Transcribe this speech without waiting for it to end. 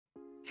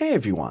Hey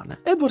everyone,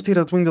 Edward here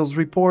at Windows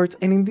Report,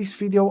 and in this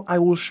video I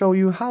will show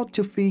you how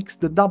to fix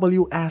the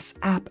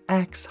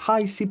WSAPPX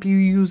high CPU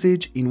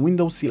usage in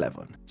Windows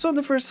 11. So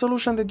the first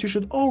solution that you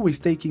should always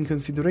take in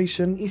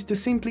consideration is to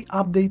simply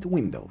update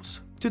Windows.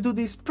 To do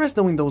this, press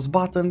the Windows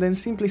button, then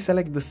simply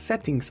select the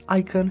Settings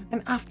icon,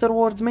 and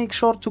afterwards make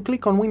sure to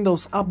click on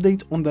Windows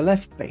Update on the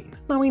left pane.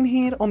 Now in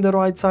here, on the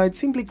right side,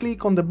 simply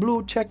click on the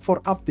blue Check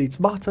for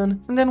Updates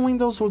button, and then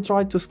Windows will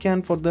try to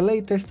scan for the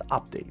latest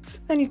updates.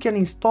 Then you can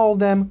install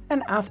them,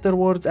 and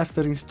afterwards,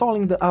 after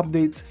installing the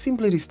updates,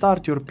 simply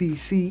restart your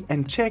PC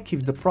and check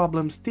if the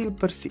problem still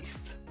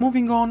persists.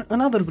 Moving on,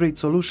 another great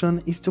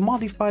solution is to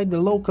modify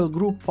the local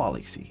group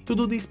policy. To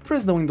do this,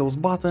 press the Windows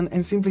button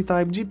and simply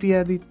type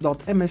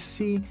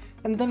gpedit.msc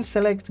and then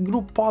select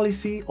Group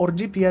Policy or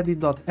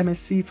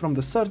gpedit.msc from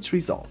the search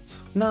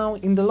results. Now,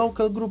 in the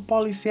local group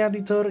policy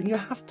editor, you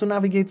have to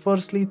navigate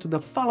firstly to the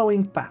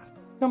following path: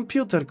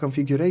 Computer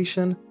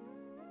Configuration,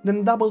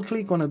 then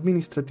double-click on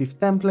Administrative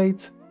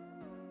Templates,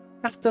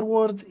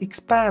 afterwards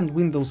expand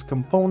Windows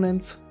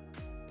Components,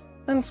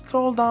 and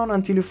scroll down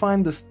until you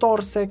find the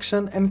Store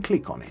section and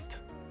click on it.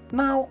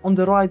 Now, on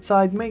the right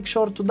side, make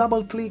sure to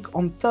double-click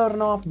on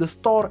Turn off the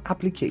Store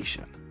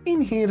application. In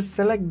here,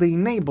 select the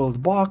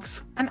Enabled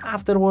box and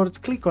afterwards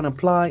click on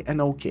Apply and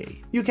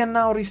OK. You can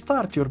now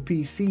restart your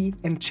PC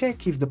and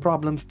check if the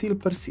problem still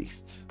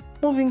persists.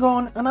 Moving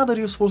on, another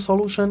useful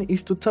solution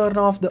is to turn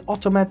off the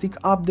automatic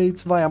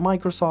updates via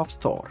Microsoft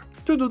Store.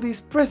 To do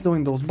this, press the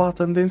Windows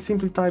button, then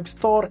simply type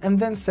Store and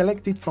then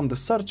select it from the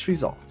search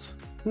results.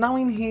 Now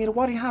in here,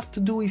 what you have to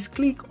do is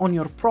click on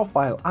your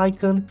profile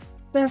icon,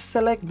 then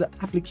select the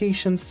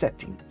application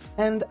settings.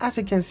 And as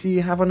you can see,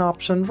 you have an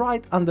option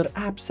right under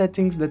app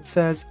settings that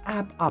says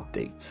app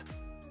updates.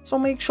 So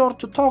make sure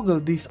to toggle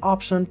this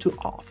option to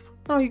off.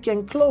 Now you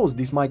can close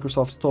this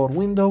Microsoft Store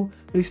window,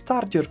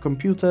 restart your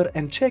computer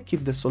and check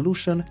if the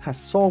solution has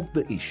solved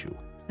the issue.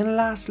 And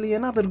lastly,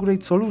 another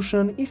great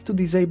solution is to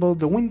disable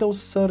the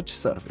Windows Search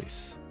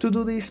service. To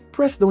do this,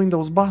 press the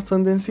Windows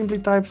button, then simply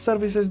type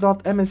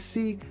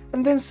services.msc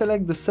and then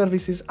select the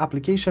services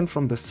application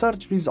from the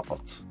search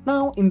results.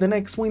 Now, in the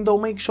next window,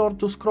 make sure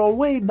to scroll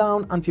way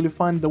down until you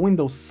find the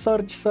Windows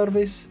Search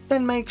service,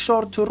 then make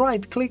sure to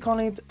right-click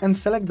on it and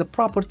select the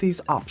Properties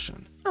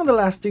option. Now the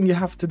last thing you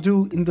have to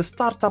do, in the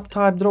Startup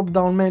Type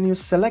drop-down menu,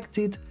 select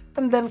it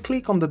and then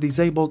click on the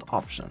Disabled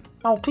option.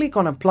 Now click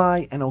on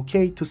Apply and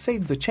OK to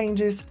save the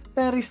changes,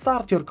 then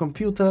restart your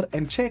computer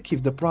and check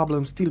if the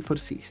problem still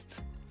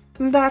persists.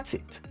 And that's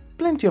it.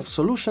 Plenty of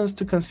solutions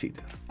to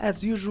consider.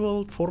 As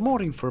usual, for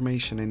more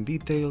information and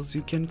details,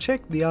 you can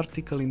check the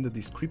article in the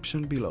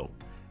description below.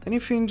 And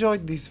if you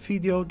enjoyed this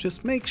video,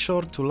 just make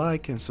sure to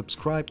like and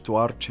subscribe to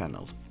our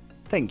channel.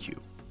 Thank you.